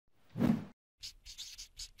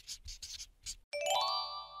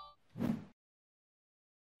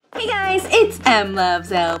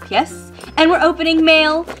mluvzlps, and we're opening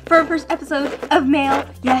mail for our first episode of mail.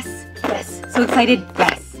 Yes, yes, so excited,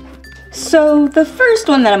 yes. So the first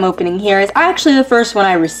one that I'm opening here is actually the first one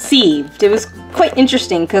I received. It was quite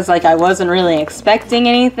interesting because I wasn't really expecting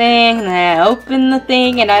anything, and then I opened the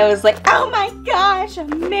thing and I was like, oh my gosh, a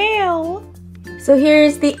mail! So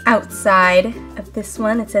here's the outside of this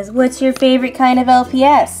one. It says, what's your favorite kind of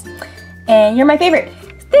LPS? And you're my favorite.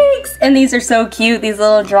 Thanks! And these are so cute, these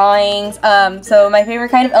little drawings. So my favorite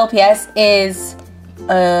kind of LPS is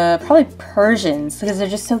probably Persians, because they're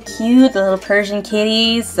just so cute, the little Persian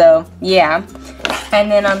kitties, so yeah. And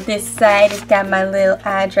then on this side, it's got my little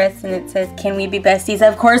address, and it says, can we be besties?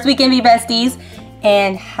 Of course we can be besties!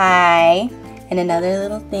 And hi, and another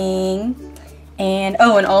little thing. And,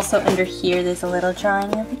 oh, and also under here, there's a little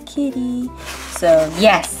drawing of a kitty. So,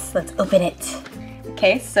 yes, let's open it.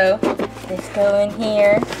 Okay, so let's go in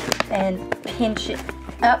here and pinch it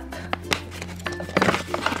up.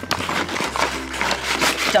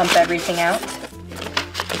 Dump everything out.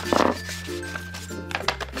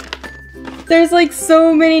 There's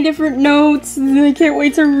so many different notes, and I can't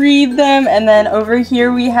wait to read them. And then over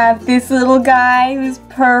here we have this little guy who's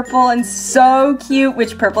purple and so cute,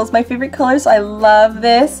 which purple is my favorite color, so I love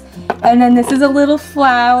this. And then this is a little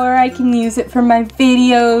flower. I can use it for my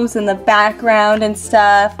videos and the background and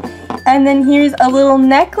stuff. And then here's a little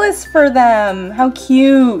necklace for them. How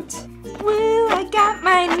cute. Woo, I got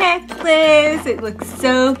my necklace. It looks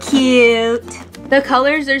so cute. The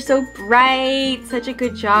colors are so bright. Such a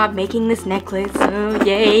good job making this necklace. Oh,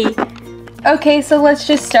 yay. Okay, so let's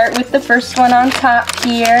just start with the first one on top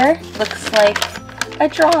here. Looks like a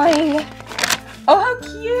drawing. Oh, how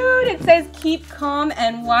cute! It says keep calm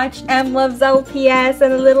and watch mluvzlps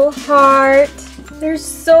and a little heart. There's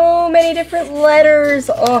so many different letters.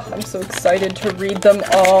 Oh, I'm so excited to read them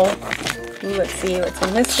all. Ooh, let's see what's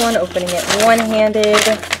in this one. Opening it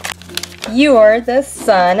one-handed. You're the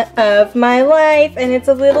sun of my life, and it's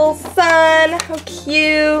a little sun. How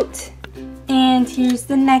cute. And here's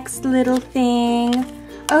the next little thing.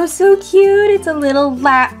 Oh, so cute. It's a little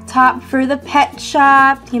laptop for the pet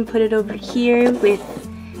shop. You can put it over here with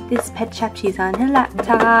this pet shop. She's on her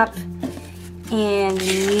laptop. And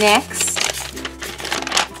next,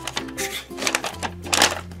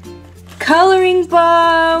 coloring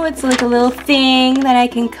bow. It's like a little thing that I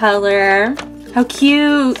can color. How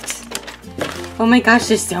cute. Oh my gosh,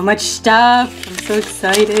 there's so much stuff. I'm so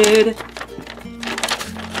excited.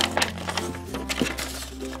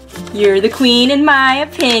 You're the queen in my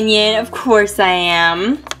opinion. Of course I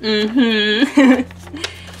am.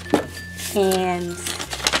 And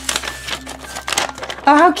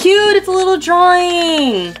oh, how cute. It's a little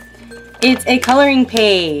drawing. It's a coloring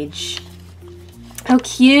page. How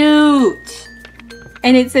cute.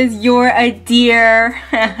 And it says, you're a dear.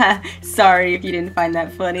 Sorry if you didn't find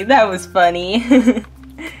that funny. That was funny.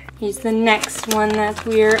 Here's the next one that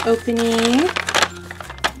we're opening.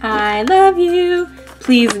 I love you.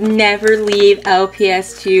 Please never leave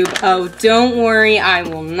LPS Tube. Oh, don't worry. I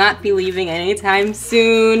will not be leaving anytime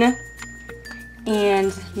soon.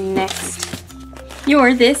 And next,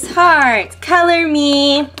 you're this heart. Color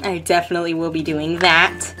me. I definitely will be doing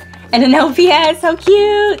that. And an LPS. How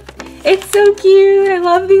cute. It's so cute. I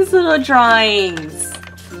love these little drawings.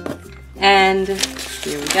 And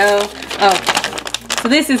here we go. Oh, so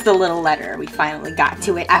this is the little letter. We finally got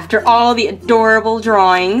to it after all the adorable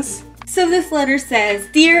drawings. So this letter says,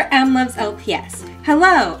 Dear mluvzlps,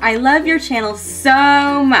 hello, I love your channel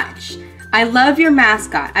so much. I love your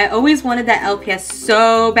mascot. I always wanted that LPS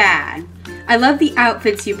so bad. I love the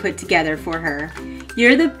outfits you put together for her.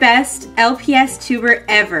 You're the best LPS tuber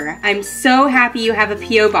ever. I'm so happy you have a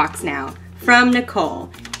P.O. box now. From Nicole,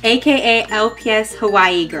 aka LPS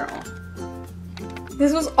Hawaii Girl.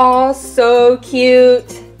 This was all so cute.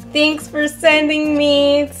 Thanks for sending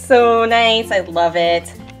me. It's so nice. I love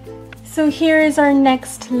it. So here is our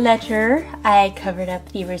next letter. I covered up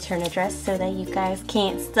the return address so that you guys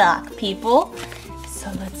can't stalk people.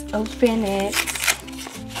 So let's open it.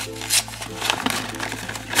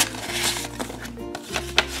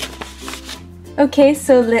 Okay,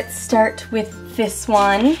 so let's start with this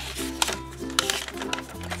one.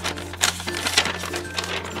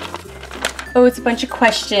 Oh, it's a bunch of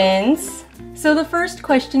questions. So the first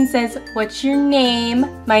question says, what's your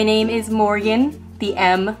name? My name is Morgan. The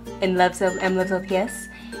M in mluvzlps.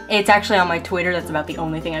 It's actually on my Twitter. That's about the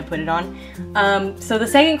only thing I put it on. So the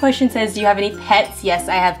second question says, do you have any pets? Yes,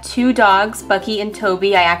 I have 2 dogs, Bucky and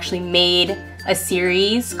Toby. I actually made a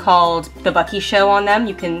series called The Bucky Show on them.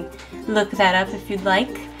 You can look that up if you'd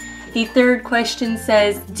like. The third question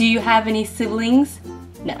says, do you have any siblings?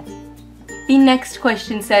 No. The next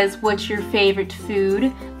question says, what's your favorite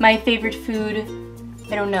food? My favorite food,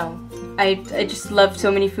 I don't know. I just love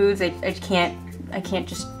so many foods, I can't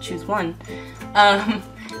just choose one.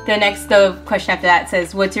 The question after that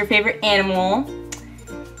says, what's your favorite animal?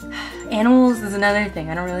 Animals is another thing.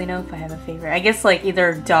 I don't really know if I have a favorite. I guess like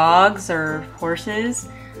either dogs or horses.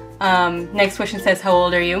 Next question says, how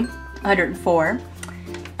old are you? 104.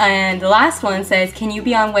 And the last one says, can you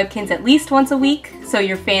be on Webkinz at least once a week so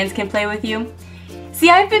your fans can play with you? See,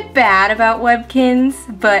 I've been bad about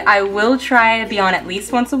Webkinz, but I will try to be on at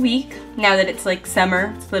least once a week. Now that it's like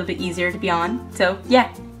summer, it's a little bit easier to be on. So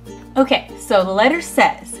yeah. Okay, so the letter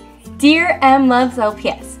says, Dear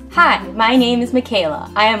mluvzlps, hi, my name is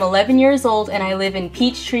Michaela. I am 11 years old and I live in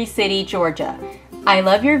Peachtree City, Georgia. I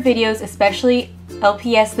love your videos, especially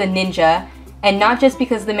LPS the Ninja, and not just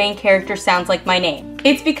because the main character sounds like my name.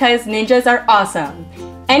 It's because ninjas are awesome.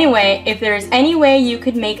 Anyway, if there's any way you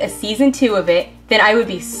could make a season 2 of it, then I would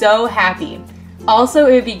be so happy. Also,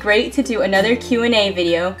 it would be great to do another Q&A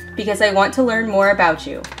video because I want to learn more about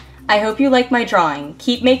you. I hope you like my drawing.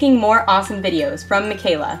 Keep making more awesome videos. From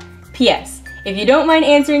Michaela. P.S. If you don't mind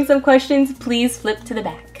answering some questions, please flip to the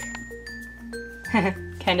back.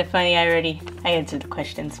 Kinda funny, I answered the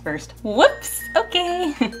questions first. Whoops!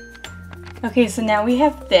 Okay. Okay, so now we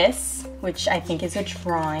have this, which I think is a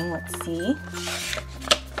drawing. Let's see.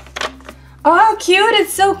 Oh, how cute!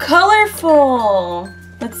 It's so colorful!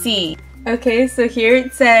 Let's see. Okay, so here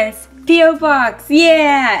it says, P.O. Box,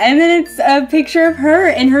 yeah! And then it's a picture of her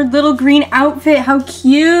in her little green outfit. How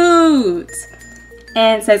cute!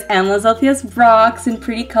 And it says, mluvzlps rocks in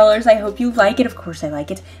pretty colors. I hope you like it. Of course I like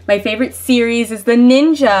it. My favorite series is The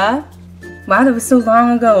Ninja. Wow, that was so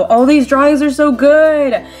long ago. All these drawings are so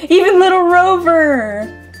good. Even Little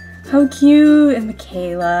Rover. How cute. And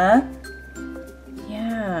Michaela.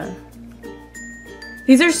 Yeah.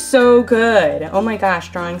 These are so good. Oh my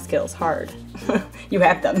gosh, drawing skills, hard. You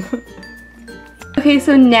have them. Okay,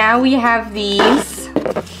 so now we have these.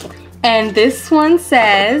 And this one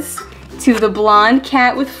says, to the blonde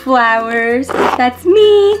cat with flowers. That's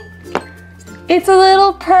me. It's a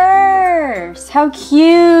little purse. How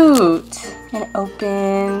cute. And it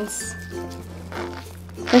opens.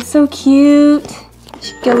 That's so cute.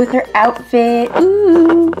 Should go with her outfit.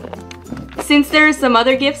 Ooh. Since there's some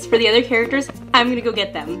other gifts for the other characters, I'm gonna go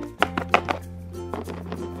get them.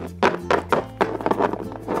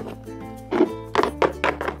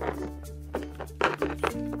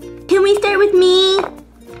 Can we start with me?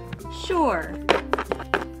 Sure.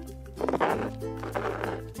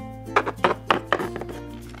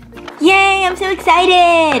 Yay, I'm so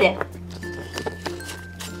excited!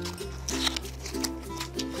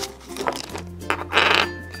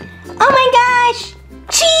 Oh my gosh!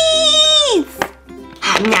 Cheese!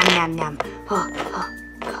 Nom nom nom. Oh, oh,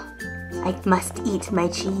 oh. I must eat my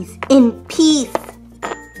cheese in peace.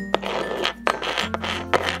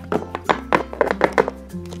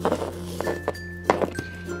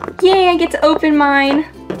 Yay, I get to open mine.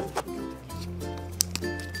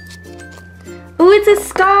 Oh, it's a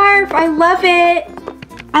scarf. I love it.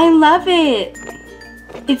 I love it.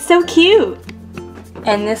 It's so cute.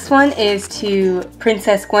 And this one is to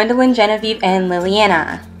Princess Gwendolyn, Genevieve, and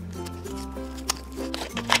Liliana.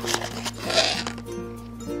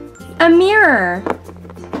 A mirror.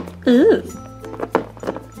 Ooh.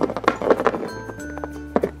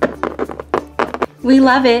 We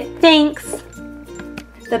love it. Thanks.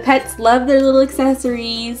 The pets love their little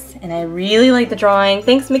accessories, and I really like the drawing.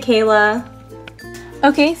 Thanks, Michaela.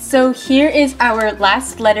 Okay, so here is our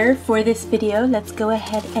last letter for this video. Let's go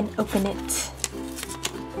ahead and open it.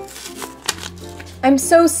 I'm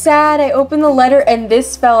so sad. I opened the letter and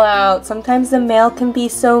this fell out. Sometimes the mail can be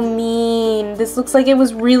so mean. This looks like it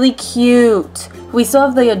was really cute. We still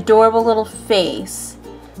have the adorable little face,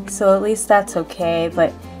 so at least that's okay,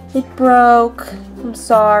 but it broke. I'm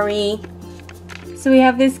sorry. So we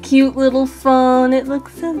have this cute little phone. It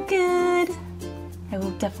looks so good. I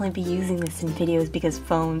will definitely be using this in videos because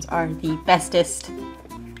phones are the bestest.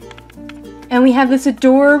 And we have this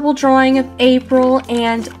adorable drawing of April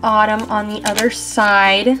and Autumn on the other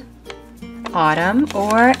side. Autumn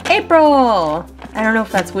or April? I don't know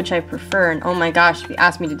if that's which I prefer. And oh my gosh, if you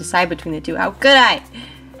asked me to decide between the two, how could I?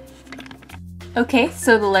 Okay,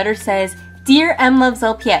 so the letter says, Dear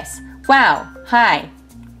mluvzlps, wow, hi,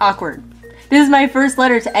 awkward. This is my first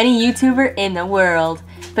letter to any YouTuber in the world,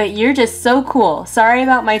 but you're just so cool. Sorry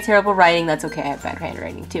about my terrible writing. That's okay, I have bad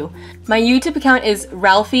handwriting too. My YouTube account is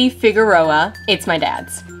Ralphie Figueroa. It's my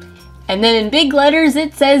dad's. And then in big letters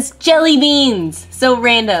it says jelly beans. So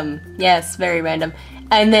random. Yes, very random.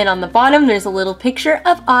 And then on the bottom there's a little picture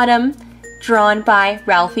of Autumn drawn by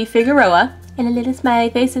Ralphie Figueroa. and a little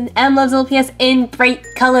smiley face, and mluvzlps in bright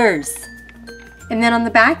colors. And then on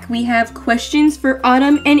the back, we have questions for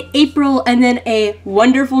Autumn and April, and then a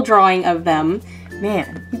wonderful drawing of them.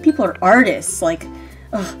 Man, you people are artists. Like,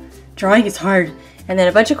 ugh, drawing is hard. And then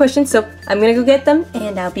a bunch of questions, so I'm gonna go get them,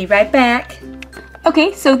 and I'll be right back.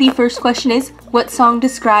 Okay, so the first question is, what song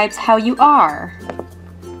describes how you are?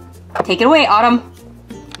 Take it away, Autumn.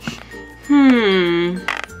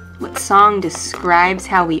 What song describes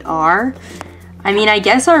how we are? I mean, I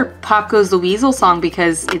guess our Pop Goes the Weasel song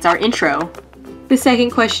because it's our intro. The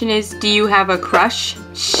second question is, do you have a crush?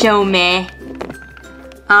 Show me.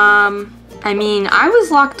 I mean, I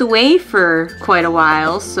was locked away for quite a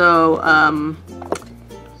while, so,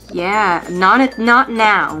 yeah, not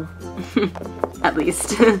now. At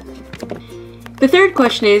least. The third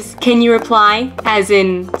question is, can you reply, as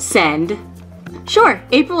in send? Sure,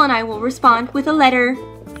 April and I will respond with a letter.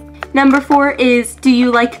 Number 4 is, do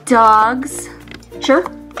you like dogs? Sure,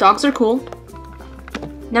 dogs are cool.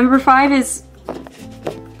 Number 5 isn't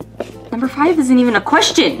even a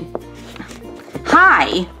question.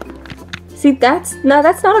 Hi. See, that's not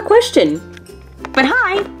a question. But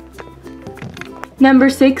hi. Number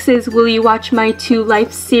 6 is, will you watch my 2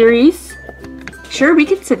 Life series? Sure, we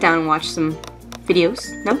could sit down and watch some videos.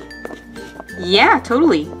 No? Yeah,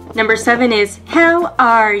 totally. Number 7 is, how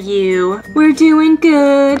are you? We're doing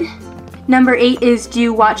good. Number 8 is, do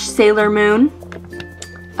you watch Sailor Moon?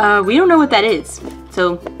 We don't know what that is,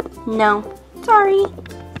 so no. Sorry.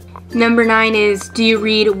 Number 9 is, do you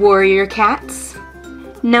read Warrior Cats?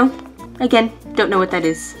 No. Again, don't know what that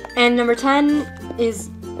is. And number 10 is,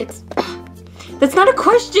 that's not a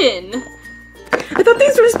question! I thought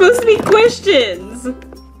these were supposed to be questions!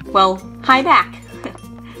 Well, hi back.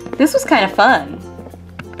 This was kind of fun.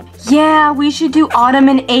 Yeah, we should do Autumn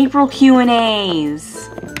and April Q&As.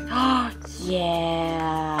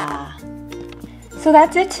 Yeah. So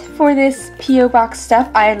that's it for this P.O. Box stuff.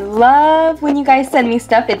 I love when you guys send me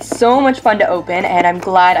stuff. It's so much fun to open, and I'm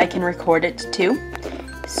glad I can record it too.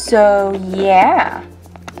 So yeah.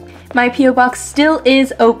 My P.O. Box still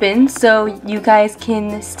is open, so you guys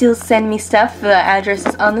can still send me stuff. The address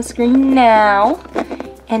is on the screen now.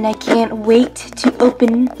 And I can't wait to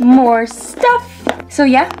open more stuff. So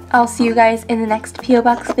yeah, I'll see you guys in the next P.O.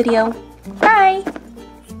 Box video. Bye!